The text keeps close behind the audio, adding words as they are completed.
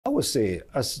would say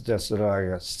as just like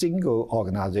a single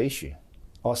organization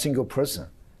or single person,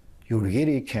 you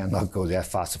really cannot go that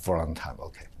fast for a long time,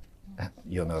 okay?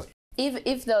 You know.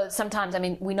 If though, sometimes, I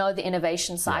mean, we know the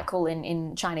innovation cycle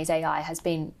in Chinese AI has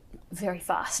been very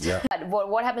fast. Yeah. But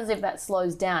what happens if that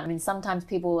slows down? I mean, sometimes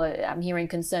I'm hearing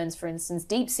concerns, for instance,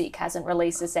 DeepSeq hasn't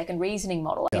released a second reasoning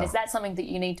model. I mean, is that something that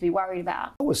you need to be worried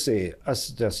about? I would say as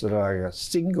just like a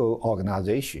single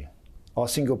organization or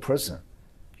single person,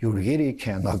 you really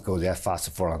cannot go that fast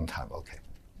for a long time, okay?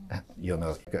 You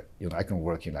know, I can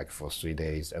work in like for 3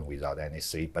 days and without any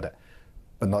sleep, but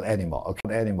not anymore, okay?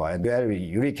 Not anymore, and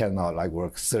you really cannot like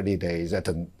work 30 days and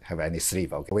don't have any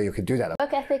sleep, okay? Well, you can do that.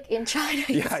 Work ethic in China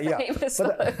is famous.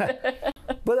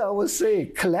 But I would say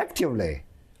collectively,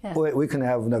 we can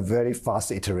have a very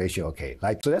fast iteration, okay?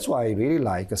 Like, so that's why I really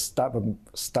like a stubborn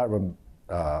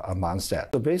mindset.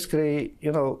 So basically,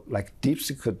 you know, like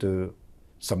DeepSeq could do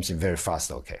something very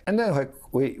fast, okay? And then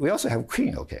we also have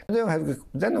Queen, okay? And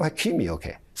then we have Kimi,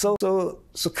 okay? So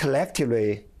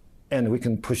collectively, and we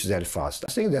can push that fast.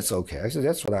 I think that's okay. Actually,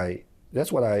 that's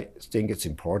what I think it's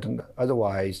important.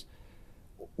 Otherwise,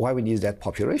 why we need that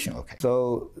population? Okay.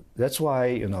 So that's why,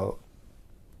 you know,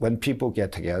 when people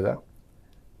get together,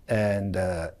 and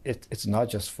it's not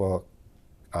just for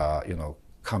you know,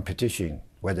 competition,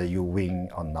 whether you win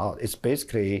or not. It's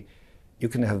basically you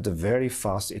can have the very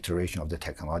fast iteration of the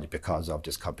technology because of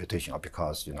this competition, or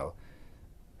because, you know,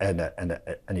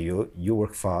 and you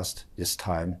work fast this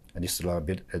time, and you slow a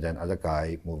bit, and then other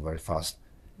guy move very fast,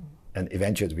 and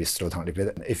eventually we slow down a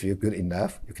bit. And if you're good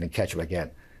enough, you can catch up again.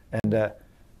 And I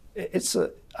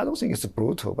don't think it's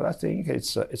brutal, but I think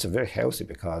it's very healthy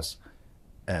because,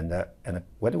 and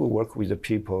when we work with the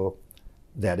people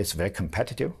that is very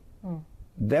competitive,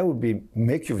 that would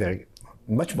make you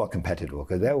much more competitive,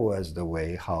 because that was the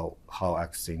way how I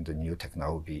think the new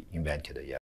technology will be invented. Yeah.